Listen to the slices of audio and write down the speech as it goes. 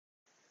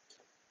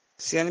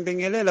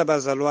Siyanibingelela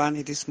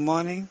bazalwane this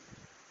morning.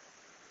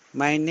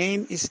 My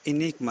name is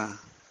ENIGMA.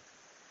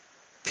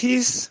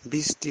 Peace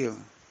be still.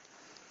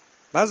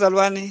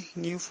 Bazalwane,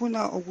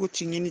 ngifuna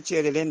ukuthi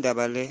nginitshele le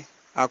ndaba le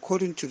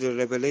according to the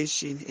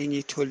revelation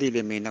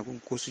engiyitholile mina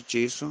kuNkosi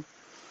Jesu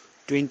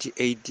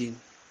 2018.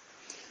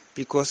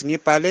 Because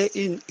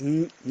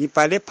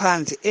ngibhale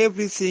phansi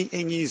everything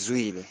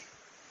engiyizwile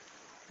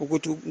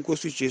ukuthi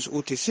uNkosi Jesu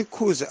uthi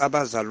sikhuze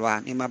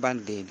abazalwane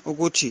emabandleni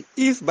ukuthi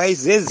if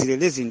bayizezile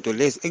lezi zinto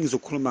lezi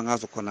engizokhuluma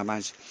ngazo khona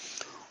manje,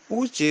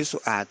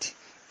 uJesu athi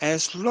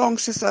as long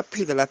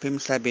sisaphila lapha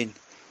emhlabeni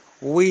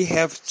we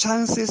have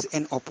chances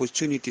and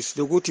opportunities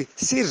lokuthi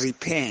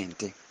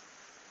sirepente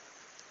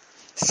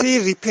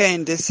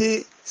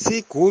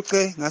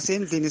siguqe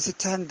ngasendlini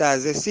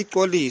sithandaze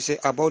sixolise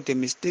about the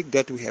mistake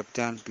that we have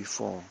done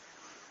before.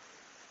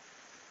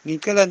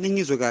 Ngicela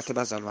ningizwe kahle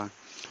bazalwane.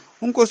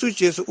 uNkosi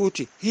uJesu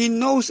uthi he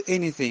knows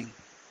anything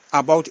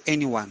about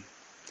anyone,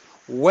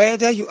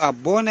 whether you are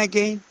born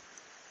again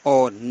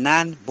or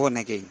non-born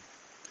again,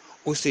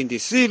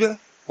 usindisiwe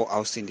or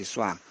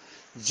awusindiswanga.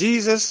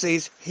 Jesus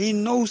says he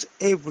knows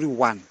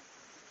everyone.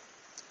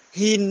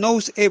 He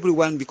knows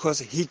everyone because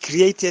he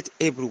created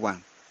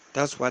everyone.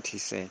 That's what he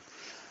said.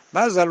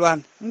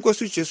 Bazalwane,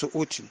 uNkosi uJesu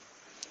uthi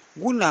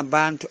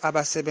kunabantu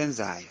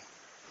abasebenzayo,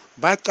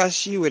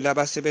 baqashiwe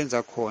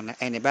labasebenza khona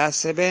and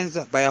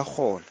bayasebenza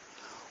bayahola.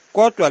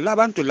 Kodwa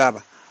labantu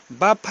laba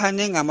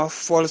baphane ngama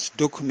false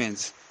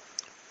documents.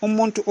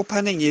 Umuntu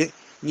uphane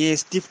nge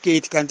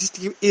certificate kanti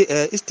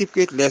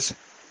certificate leso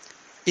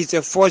is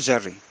a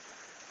forgery.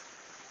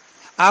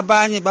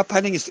 Abanye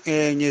baphane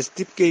nge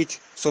certificate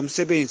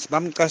somsebenzi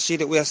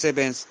bamqashile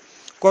uyasebenza.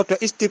 Kodwa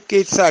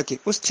certificate sakhe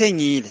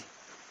usithengile.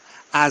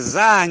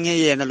 Azange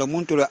yena lo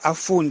muntu lo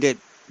afunde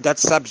that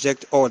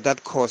subject or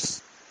that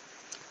course.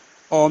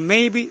 Or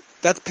maybe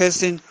that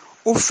person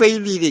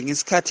ufailile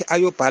ngesikhathi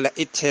ayobhala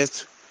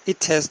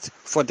i-test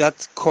for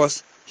that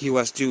course he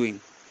was doing.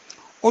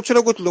 Uthola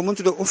ukuthi lo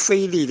muntu lo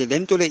ufailile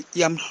lento le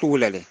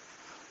iyamhlula le.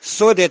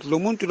 So that lo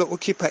muntu lo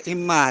ukhipha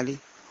imali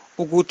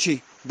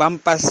ukuthi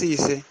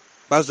bampasise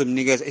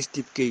bazomnikeza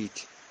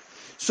i-certificate.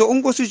 So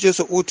uNkosi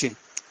Jesu uthi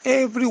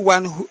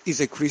everyone who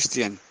is a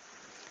Christian,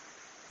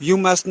 you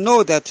must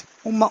know that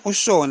uma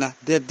ushona,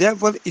 the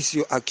devil is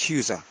your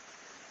accuser.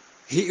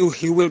 He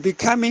will be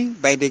coming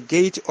by the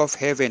gate of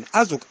heaven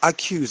azuk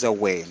accuser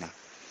wena.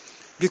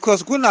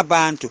 Because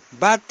kunabantu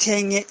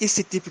bathenge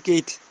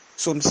i-certificate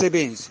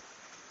somsebenzi.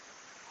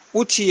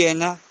 Uthi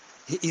yena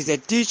he is a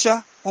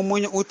teacher,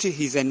 omunye uthi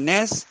he is a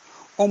nurse,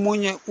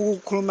 omunye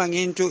ukhuluma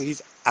ngento he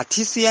is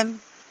artisan,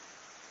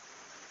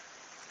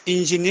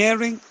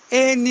 engineering,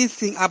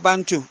 anything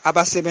abantu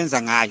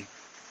abasebenza ngayo.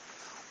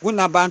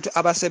 Kunabantu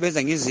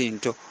abasebenza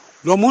ngezinto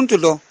lo muntu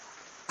lo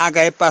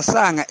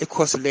akayipasanga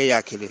i-course le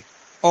yakhe le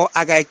or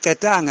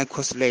akayiqedanga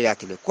i-course le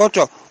yakhe le,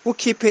 kodwa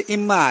ukhiphe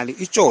imali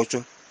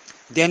ijojo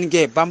then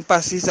ke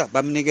bampasisa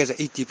bamnikeza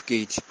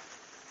i-certificate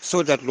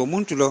so that lo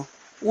muntu lo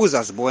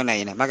uzazibona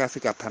yena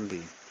makafika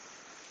phambili.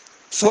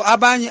 So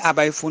abanye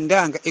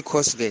abayifundanga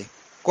i-course le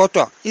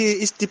kodwa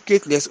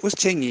i-certificate lesi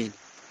usithengile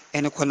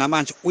and khona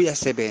manje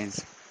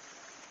uyasebenza.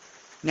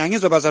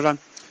 Ngiyangizwa bazalwane.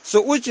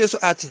 So uJesu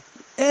athi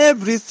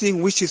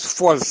everything which is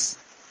false,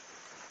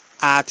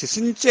 athi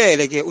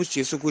sinitshele ke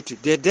uJesu ukuthi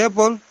the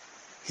devil,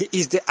 he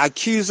is the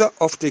accuser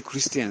of the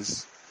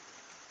Christians.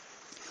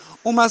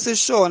 Uma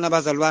sishona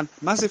bazalwane,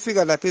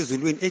 masifika lapha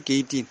ezulwini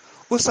egate,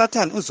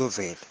 uSathane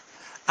uzovela.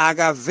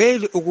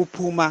 Akaveli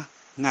ukuphuma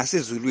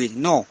ngasezulwini.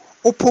 No,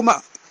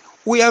 uphuma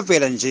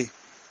uyavela nje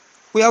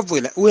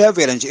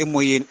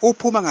emoyeni,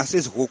 uphuma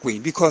ngasezihokweni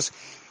because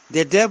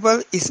the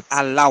devil is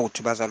allowed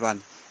bazalwane.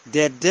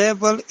 The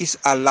devil is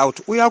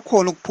allowed.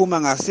 Uyakhona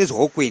ukuphuma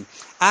ngasezihokweni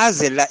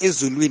aze la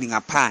ezulwini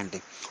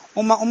ngaphandle.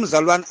 Uma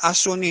umzalwane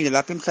ashonile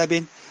lapha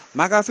emhlabeni,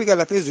 makafika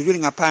lapha ezulwini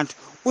ngaphandle,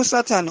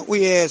 uSathane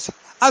uyeza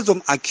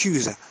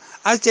azom-accuser,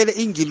 atshele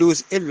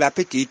ingilosi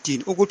elapha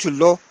egate ukuthi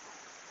lo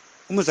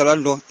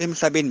umzalwane lo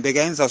emhlabeni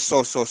bekayenza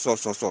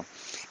so.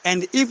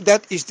 And if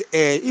that is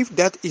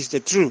the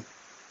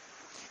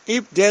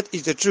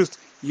truth,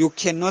 you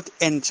cannot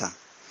enter.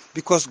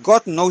 Because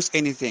God knows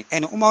anything.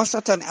 And uma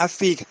uSathane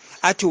afika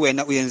athi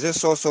wena uyenze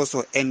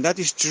so and that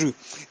is true.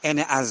 And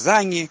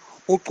azange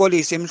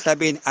uqolise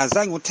emhlabeni,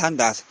 azange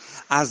uthandaze,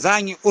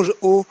 azange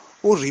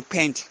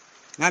urepent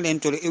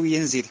ngalento le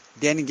uyenzile,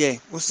 then ke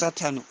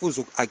uSathane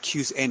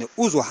uzoku-accuse and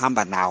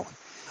uzohamba nawe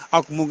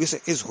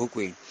akumukise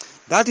ezihokweni.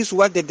 That is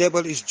what the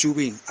devil is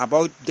doing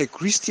about the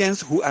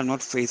Christians who are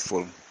not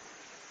faithful.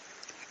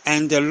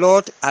 And the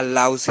Lord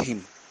allows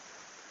him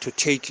to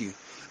take you.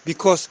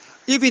 Because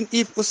even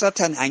if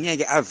uSathane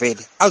angeke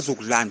avele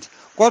azokulanda,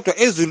 kodwa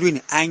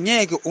ezulwini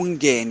angeke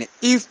ungene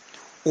if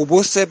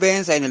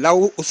ubosebenza and la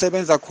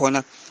usebenza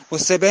khona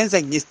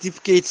usebenza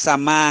ngecertificate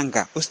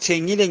samanga,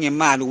 usithengile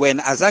ngemali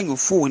wena azange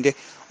ufunde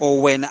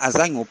or wena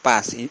azange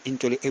upase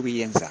into le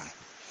ebuyenzayo.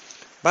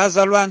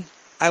 Bazalwane,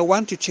 I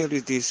want to tell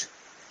you this.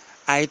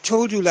 I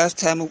told you last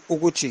time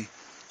ukuthi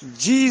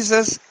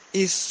Jesus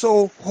is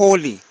so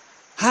holy,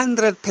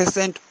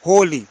 100%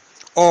 holy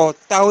or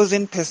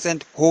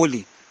 1000%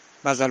 holy.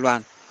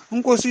 bazalwane.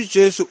 Unkosi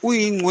Jesu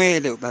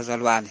uyingcwele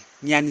bazalwane.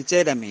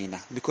 Ngiyanitshela mina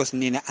because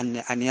nina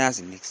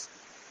aniyazi mix.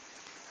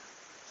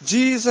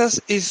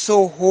 Jesus is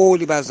so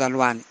holy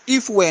bazalwane.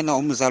 If wena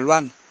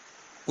umzalwane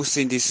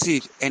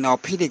usindisile and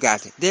awuphili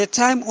kahle, the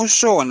time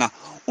ushona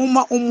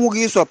uma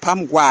umukiswa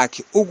phambi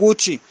kwakhe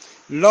ukuthi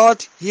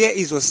Lord, here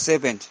is your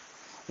servant.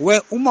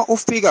 Where uma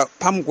ufika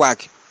phambi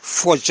kwakhe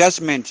for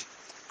judgment,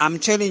 I'm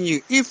telling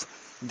you, if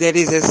there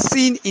is a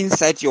sin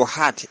inside your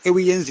heart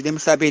ewuyenzile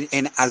emhlabeni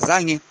and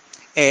azange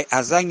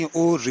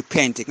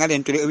repent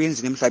ngalento le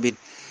ewuyenzile emhlabeni,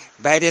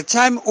 by the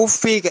time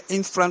ufika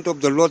in front of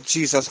the Lord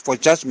Jesus for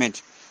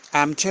judgment,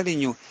 I'm telling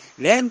you,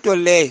 lento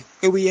le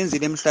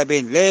ewuyenzile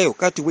emhlabeni leyo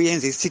kade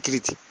uyenze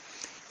secret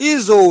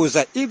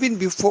izoza even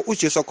before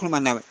uJesu akhuluma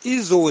nawe,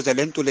 izoza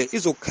lento le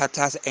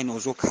izokukhathaza and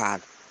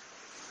uzokhala,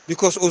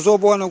 because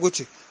uzobona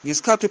ukuthi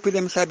ngesikhathi uphile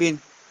emhlabeni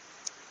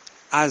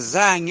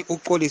azange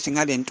uxolise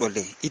ngalento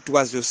le, it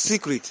was your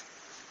secret.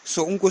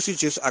 So unkosi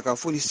Jesu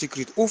akafuni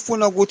secret,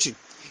 ufuna ukuthi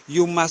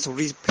you must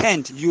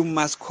repent, you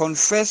must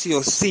confess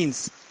your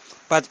sins.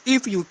 But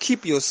if you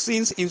keep your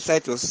sins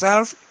inside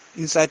yourself,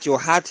 inside your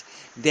heart,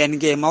 then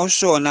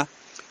mawushona,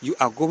 you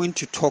are going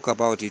to talk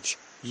about it,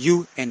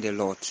 you and the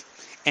Lord,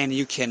 and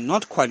you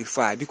cannot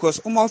qualify, because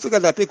uma ufika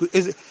lapha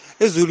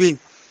ezulwini,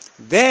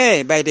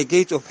 there by the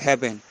gate of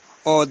heaven,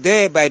 or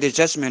there by the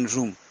judgment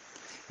room,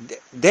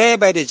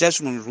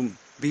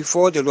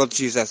 before the Lord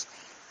Jesus,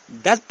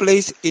 that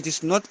place, it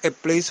is not a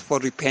place for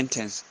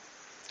repentance.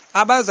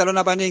 Abazalwana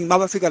abaningi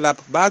mabafika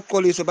lapho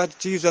baqoliswa bathi,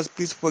 Jesus,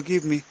 please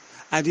forgive me,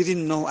 I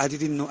didn't know.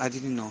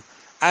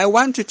 I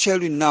want to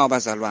tell you now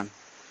bazalwane,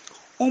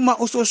 uma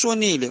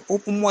usoshonile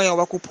umoya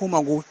wakho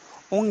uphuma kuwe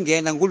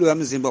ungena kuloya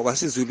mzimba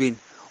wasezulwini,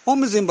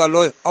 umzimba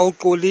loyo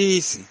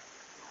awuqolisi,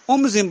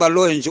 umzimba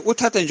loyo nje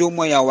uthatha nje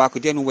umoya wakho,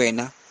 then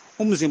wena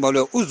umzimba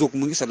lo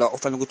uzokumukisa la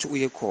ofanele ukuthi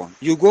uye khona.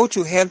 You go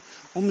to hell,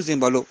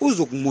 umzimba lo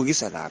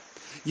uzokumukisa lapho.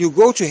 You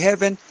go to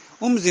heaven,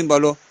 umzimba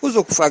lo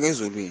uzokufaka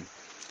ezulwini.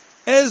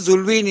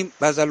 Ezulwini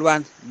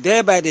bazalwane,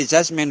 there by the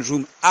judgment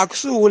room,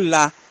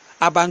 akusula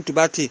abantu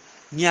bathi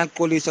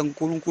ngiyaqolisa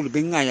uNkulunkulu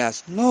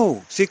bengingayazi.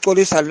 No,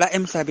 siqolisa la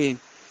emhlabeni.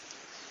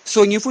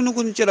 So ngifuna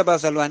ukunitshela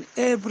bazalwane,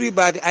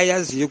 everybody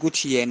ayaziyo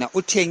ukuthi yena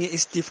uthenge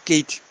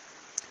i-certificate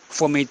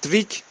for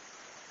matric,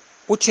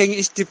 uthenge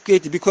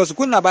i-certificate because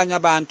kunabanye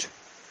abantu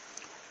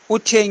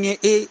uthenge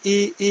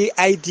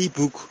i-ID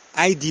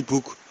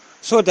book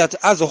so that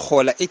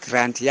azohola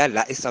i-grant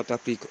yala eSouth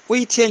Africa.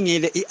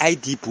 Uyithengile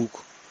i-ID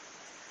book,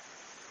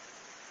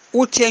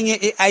 uthenge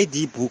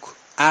i-ID book,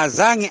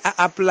 azange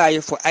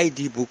a-apply for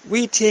ID book,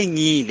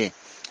 uyithengile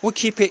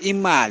ukhiphe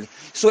imali.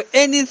 So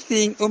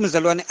anything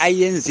umzalwane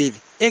ayenzile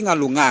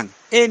engalunganga,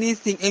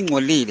 anything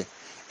engcolile,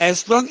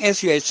 as long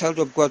as you are a child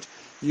of God,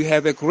 you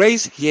have a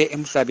grace here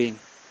emhlabeni.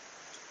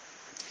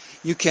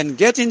 You can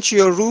get into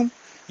your room,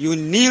 you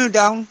kneel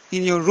down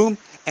in your room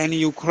and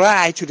you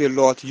cry to the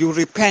Lord, you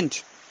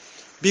repent.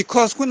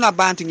 Because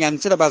kunabantu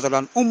ngiyanitshela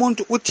bazalwane,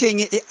 umuntu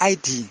uthenge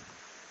i-ID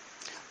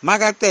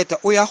makaqeda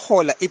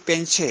uyahola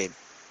ipension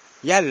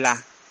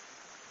yala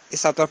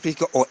eSouth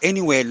Africa or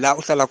anywhere la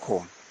uhlala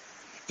khona,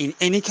 in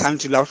any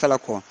country la uhlala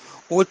khona,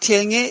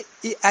 uthenge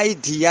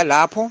i-ID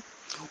yalapho,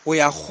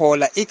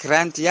 uyahola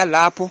i-grant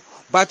yalapho,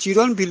 but you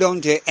don't belong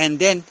there, and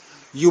then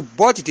you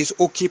bought this,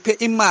 ukhiphe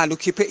imali,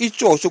 ukhiphe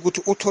itshosho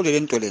ukuthi uthole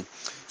lento le.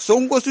 So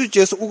unkosi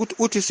uJesu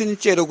uthi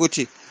sinitshele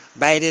ukuthi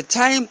by the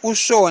time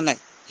ushona,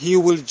 he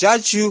will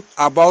judge you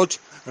about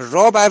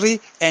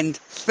robbery and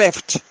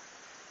theft.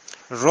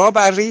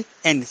 Robbery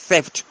and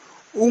theft.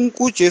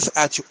 Unku Jesu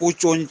athi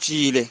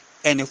utshontshile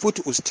and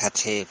futhi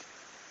usithathele.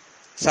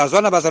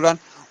 Sazwana bazalwane,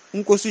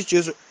 unkosi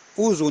Jesu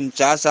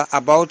uzonjaja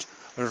about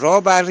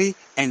robbery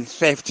and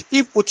theft.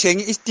 If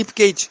uthenge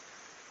i-certificate,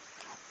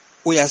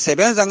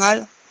 uyasebenza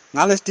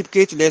ngalo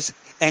certificate less,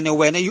 and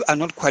when you are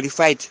not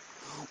qualified,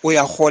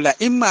 uyahola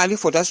imali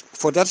for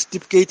that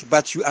certificate,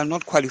 but you are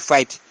not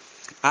qualified.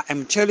 I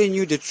am telling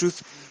you the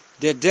truth.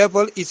 The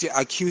devil is your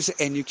accuser,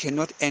 and you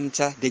cannot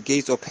enter the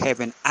gates of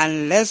heaven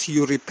unless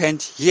you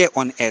repent here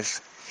on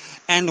earth.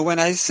 And when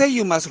I say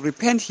you must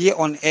repent here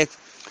on earth,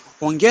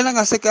 ungena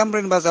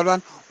ngasekambreni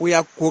bazalwane,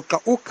 uyaguqa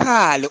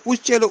ukhale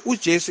utshele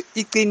uJesu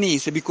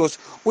iqiniso, because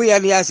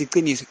uyaliyazi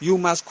iqiniso. You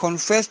must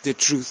confess the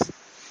truth.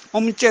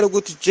 Umtshele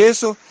ukuthi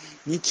Jesu,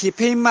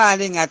 ngikhiphe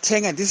imali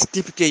ngathenga this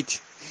certificate,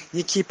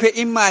 ngikhiphe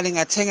imali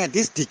ngathenga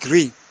this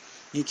degree,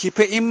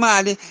 ngikhiphe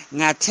imali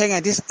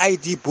ngathenga this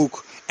ID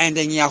book, and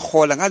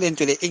ngiyahola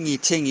ngalento le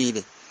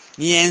engiyithengile.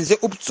 Ngiyenze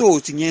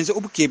ubutsotsi, ngiyenze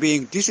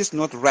ubugebengu. This is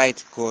not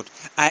right, God.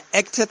 I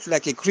acted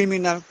like a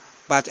criminal,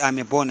 but I'm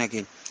a born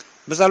again.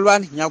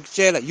 Bazalwane,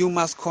 ngiyakutshela, you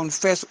must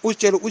confess,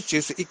 utshele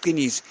uJesu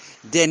iqiniso,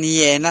 then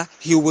yena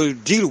he will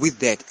deal with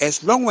that.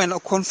 As long when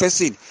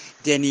confessing,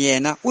 then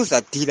yena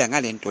uzadila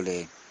ngalento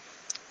le.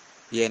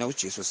 Yena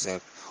uJesu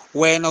self.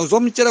 Wena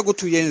uzomtshela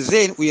ukuthi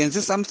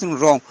uyenze something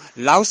wrong,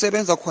 la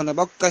usebenza khona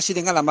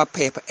bakuqashile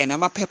ngalamaphepha, and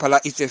amaphepha la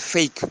is a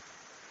fake.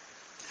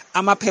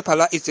 amaphepha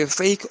la it's a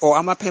fake or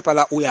amaphepha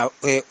la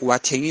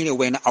uwathengile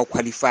wena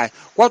awqualify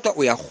kodwa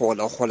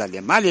uyahola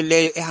le mali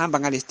leyo ehamba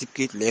ngale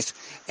certificate leso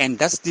and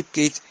that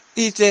certificate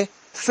is a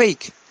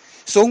fake.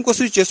 So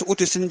uNkosi uJesu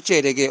uthi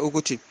sinitshele ke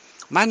ukuthi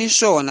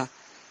manishona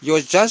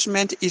your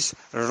judgment is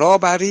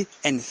robbery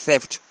and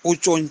theft,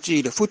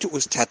 utshontshile futhi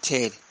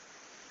usithathele.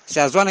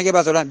 Siyazwana ke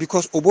bazalwane,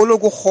 because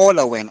uboloku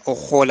uhola wena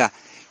uhola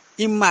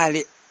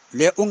imali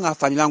le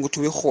ungafanelanga ukuthi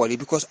uyihole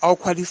because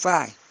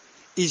awqualify.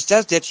 It's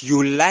just that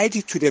you lied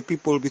to the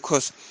people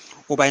because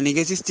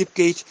ubanikeza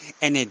certificate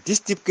and this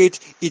certificate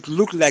it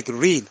looked like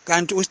real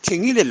kanti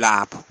usithengile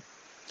lapho.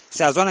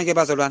 Siyazwana ke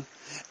bazalwane.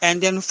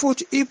 And then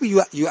futhi if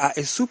you are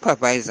a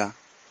supervisor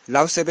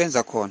la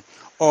usebenza khona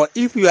or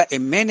if you are a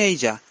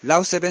manager la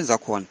usebenza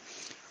khona,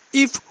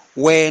 if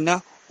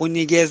wena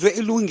unikezwe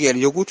ilungelo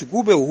yokuthi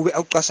kube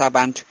awuqasha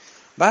abantu,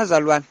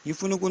 bazalwane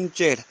ngifuna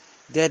ukunitshela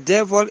the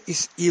devil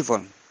is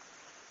evil.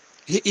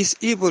 He is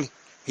evil.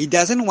 He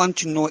doesn't want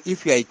to know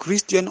if you are a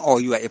Christian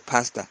or you are a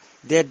pastor.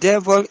 The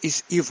devil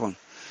is evil.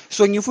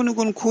 So ngifuna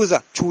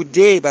ukunikhuza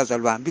today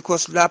bazalwane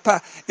because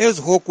lapha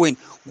ezihokweni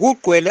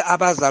kugcwele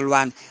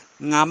abazalwane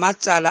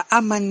ngamacala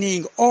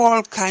amaningi,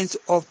 all kinds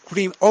of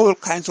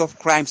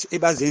crimes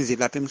ebazenzi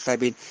lapha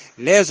emhlabeni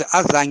lezo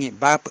azange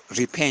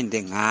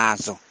repente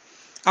ngazo.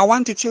 I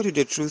want to tell you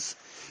the truth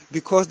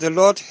because the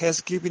Lord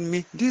has given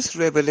me this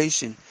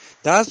revelation.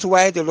 That's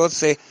why the Lord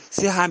say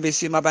sihambe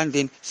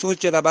simabandleni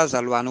sotshela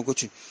abazalwane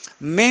ukuthi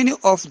many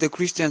of the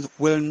Christians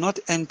will not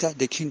enter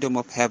the kingdom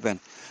of heaven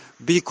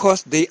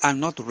because they are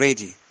not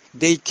ready.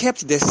 They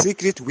kept the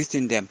secret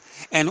within them.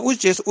 And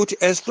uJesu uthi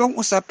as long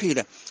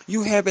usaphila,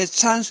 you have a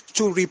chance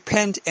to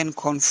repent and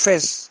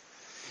confess.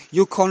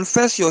 You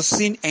confess your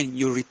sin and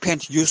you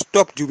repent. You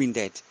stop doing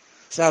that.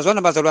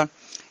 Sazwana bazalwane,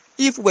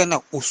 if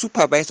wena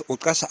usupervise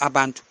uqasha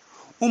abantu,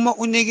 uma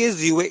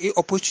unikeziwe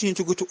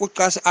i-opportunity ukuthi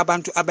uqashe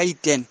abantu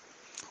abayi-10,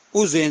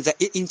 uzenza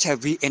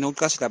i-interview and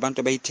uqashe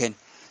labantu abayi-10,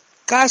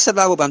 qasha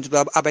labo bantu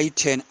labo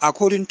abayi-10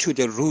 according to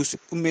the rules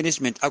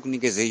umanagement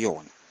akunikeze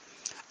yona.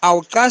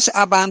 Awuqashe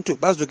abantu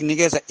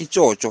bazokunikeza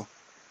ijojo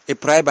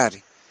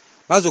ebribery,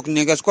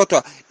 bazokunikeza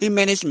kodwa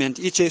imanagement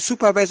ithi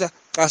supervisor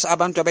qasha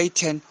abantu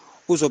abayi-10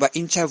 uzoba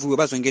interview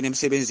bazongena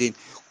emsebenzini.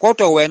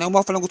 Kodwa wena uma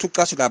ufuna ukuthi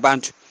uqashe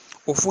labantu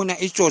ufuna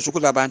ijojo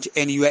kulabantu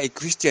and you are a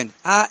Christian,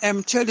 I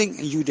am telling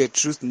you the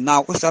truth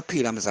now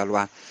usaphila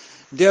mzalwane,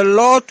 the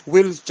Lord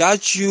will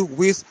judge you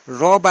with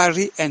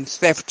robbery and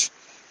theft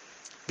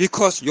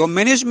because your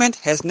management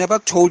has never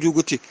told you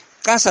ukuthi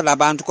qasha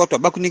labantu kodwa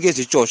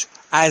bakunikeza ijojo.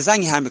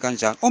 Ayizange ihambe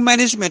kanjalo.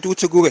 Umanagement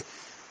uthi kuwe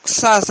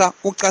kusasa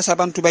uqasha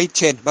abantu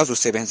bayi-10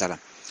 bazosebenza la.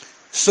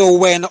 So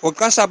wena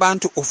uqasha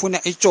abantu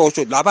ufuna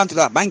ijojo labantu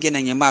la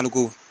bangena ngemali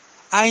kuwe.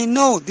 I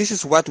know this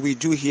is what we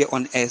do here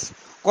on earth.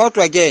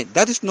 Kodwa again,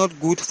 that is not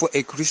good for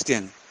a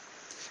Christian.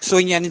 So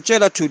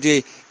ngiyanitshela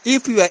today,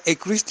 if you are a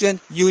Christian,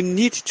 you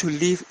need to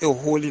live a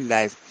holy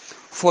life.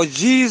 For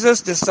Jesus,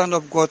 the Son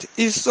of God,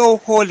 is so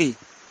holy.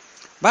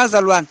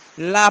 Bazalwane,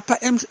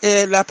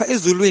 lapha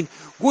ezulwini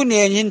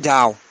kunenye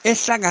indawo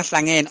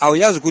ehlangahlangene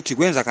awuyazi ukuthi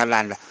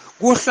kwenzakalani la.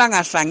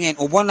 Kuhlangahlangene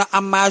ubona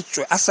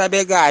amajwe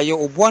asabekayo,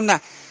 ubona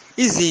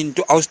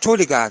izinto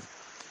awusitholi kahle.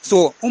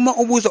 So uma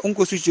ubuza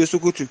uNkosi uJesu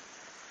ukuthi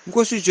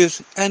Nkosi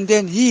uJesu and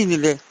then yini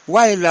le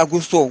why la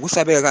kuso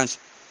kusabeka kanje,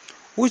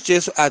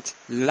 uJesu athi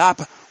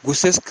lapha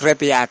kuse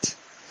scrapyard.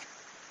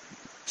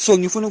 So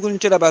ngifuna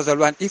ukunitshela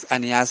bazalwane, if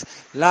aniyazi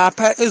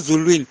lapha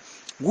ezulwini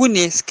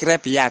kune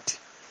scrapyard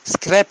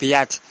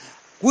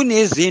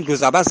kunezindlu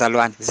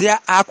zabazalwane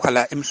ziya-akhwa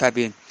la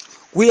emhlabeni,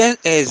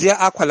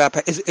 ziya-akhwa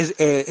lapha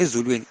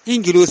ezulwini.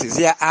 Ingilosi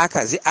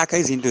ziya-akha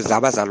izindlu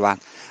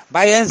zabazalwane,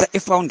 bayenza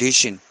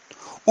i-foundation.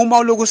 Uma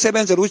uloku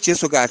usebenzela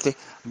uJesu kahle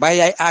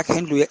bayayi-akha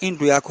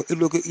indlu yakho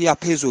iloku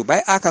iyaphezulu,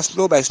 bayi-akha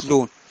slow by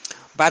slow.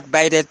 But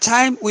by the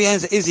time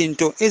uyenza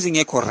izinto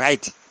ezingekho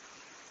right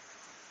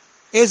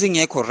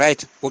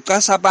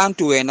uqasha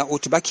abantu wena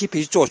uthi bakhiphe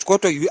ichurch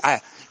kodwa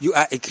you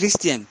are a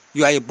Christian,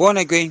 you are a born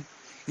again,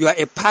 you are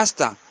a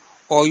pastor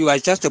or you are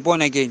just a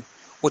born again,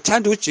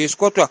 uthanda uJesu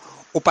kodwa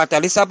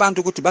ubhatalisa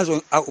abantu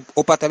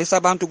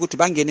ukuthi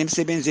bangene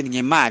emsebenzini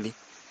ngemali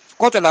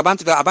kodwa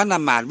labantu la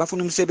abanamali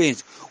bafuna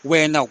umsebenzi,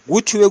 wena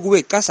kuthiwe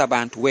kuwe qasha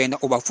abantu wena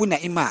ubafuna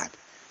imali,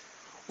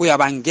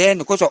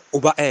 uyabangena kodwa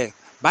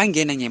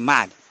bangena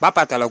ngemali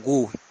babhadala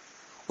kuwe,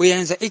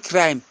 uyenza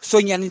icrime.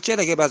 So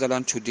ngiyanitshela ke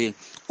bazalwane today,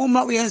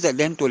 uma uyenza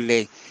lento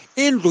le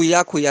indlu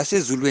yakho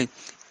yasezulwini,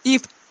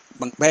 if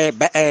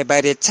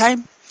by the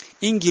time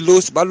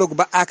ingilosi baloku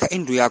ba-akha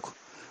indlu yakho,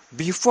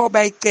 before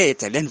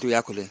bayiqeda le ndlu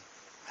yakho le,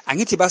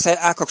 angithi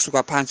basayi-akha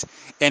kusuka phansi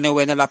and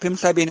wena lapha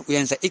emhlabeni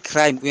uyenza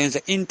icrime,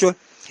 uyenza into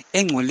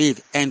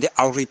engcolile and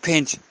I'll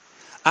repent.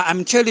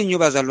 I'm telling you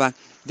bazalwane,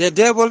 the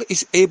devil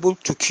is able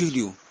to kill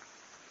you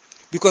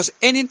because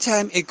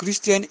anytime a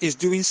Christian is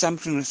doing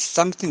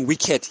something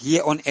wicked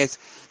here on earth,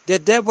 the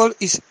devil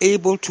is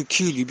able to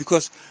kill you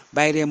because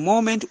by the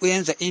moment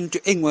uyenza into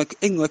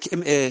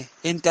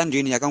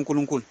entandweni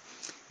yakaNkulunkulu,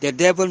 the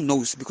devil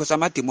knows because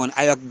amademon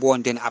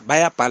ayakubona then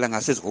bayabhala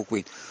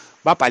ngasezihokweni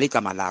babhala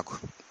igama lakho.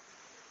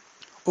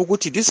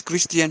 ukuthi this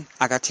Christian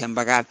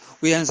akathembakala,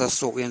 uyenza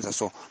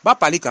so,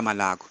 babhala igama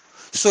lakho.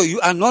 So you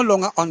are no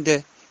longer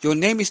your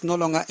name is no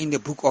longer in the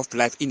book of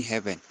life in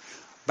heaven.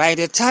 By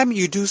the time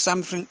you do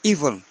something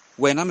evil,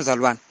 wena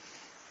mzalwane,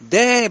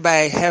 there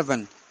by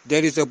heaven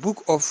there is a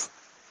book of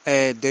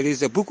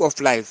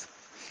life.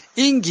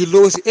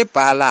 Ingilosi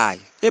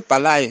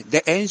ebhalayo,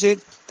 the angel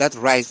that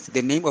writes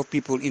the name of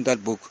people in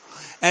that book.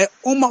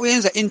 Uma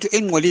uyenza into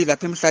engcolile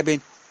lapha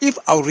emhlabeni, if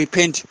I'll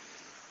repent,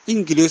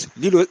 ingilosi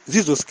lilo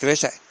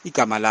zizoscratcha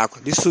igama lakho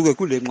lisuke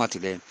kule ncwadi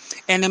leyo.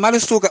 And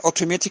malisuka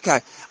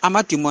automatically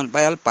amademon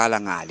bayalibhala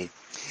ngale.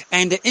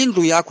 And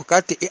indlu yakho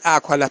kade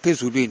iakwa lapha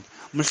ezulwini,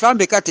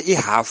 mhlawumbe kade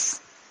ihalf,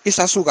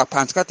 isasuka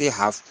phansi kade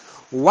ihalf.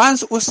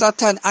 Once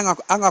uSatan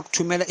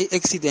angakuthumela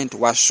iaccident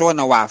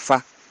washona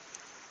wafa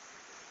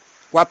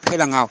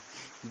kwaphela ngawo,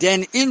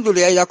 then indlu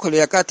leyo yakho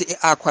leyo kade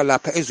iakwa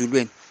lapha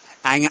ezulwini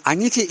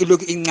angithi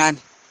iloku incane,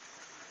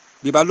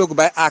 bibaloku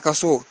bayakha.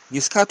 So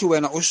ngesikhathi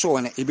wena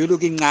ushona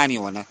ibeloku incane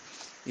yona,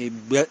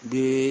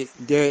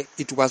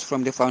 it was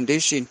from the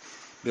foundation,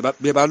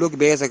 bibaloku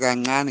beza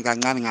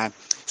kancane.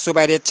 So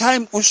by the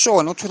time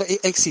ushona uthola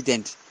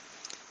iaccident,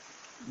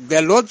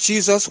 the Lord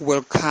Jesus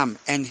will come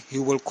and he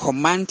will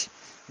command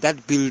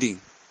that building,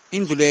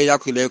 indlu leyo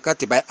yakho leyo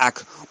kade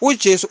bayakha.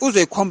 uJesu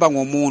uzoyikhomba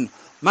ngomunwe,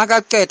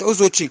 makaqeda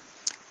uzothi,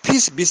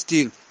 peace be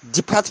still,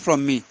 depart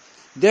from me.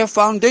 The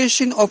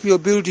foundation of your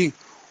building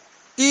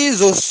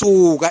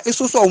izosuka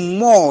isuswa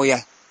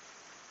umoya.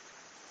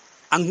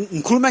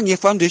 Ngikhuluma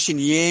ngefoundation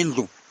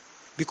yendlu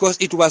because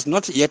it was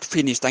not yet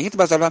finished. Angithi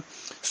bazalwane,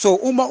 so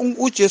uma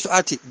uJesu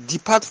athi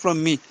depart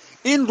from me,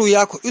 indlu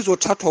yakho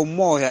izothathwa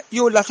umoya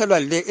iyolahlelwa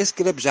le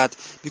escrapyard,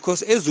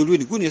 because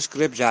ezulwini kune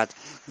scrapyard.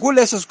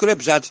 Kuleso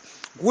scrapyard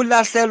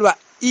kulahlelwa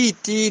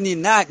itini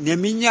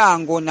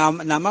neminyango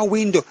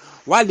nama-window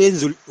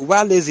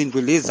walezi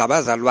ndlu lezi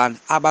zabazalwane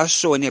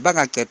abashone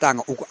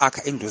bangacedanga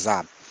ukuakha indlu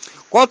zabo.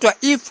 Kodwa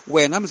if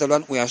wena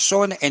mzalwane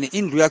uyashona and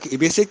indlu yakho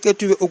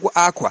ibesecethiwe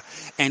ukuakhwa,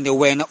 and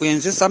wena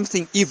uyenze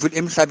something evil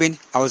emhlabeni,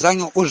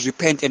 awuzange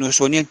urepent and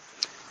ushonile,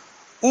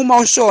 uma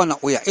ushona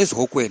uya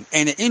ezihokweni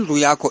and indlu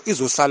yakho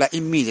izosala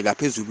imile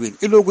lapha ezulwini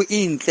iloku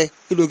inhle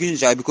iloku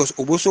injalo, because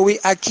ubuso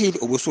uyiakhile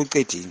ubuso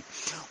uqedile.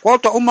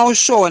 Kodwa uma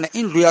ushona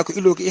indlu yakho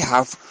iloku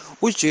ihalf,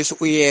 uJesu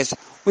uyeza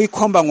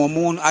uyikhomba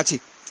ngomunwe athi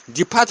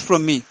depart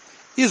from me,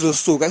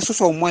 izosuka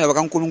isuswa umoya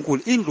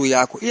wakaNkulunkulu, indlu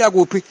yakho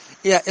iyakuphi,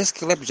 iya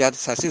escrapyard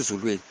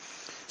sasezulwini.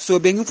 So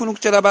bengifuna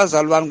ukutshela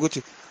abazalwane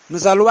ukuthi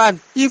mzalwane,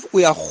 if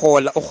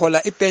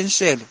uhola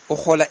ipension,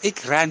 uhola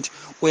igrant,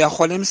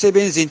 uyahola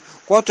emsebenzini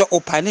kodwa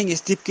uphane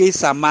ngesitifiketi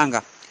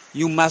samanga,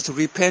 you must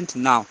repent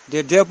now.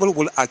 The devil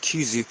will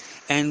accuse you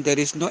and there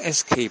is no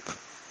escape.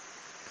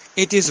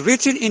 It is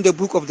written in the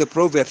book of the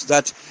Proverbs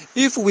that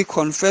if we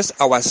confess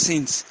our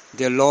sins,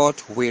 the Lord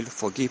will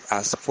forgive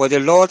us, for the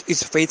Lord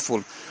is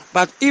faithful.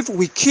 But if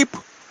we keep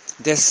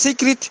the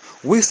secret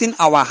within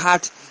our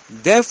heart,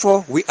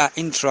 therefore we are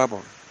in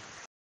trouble.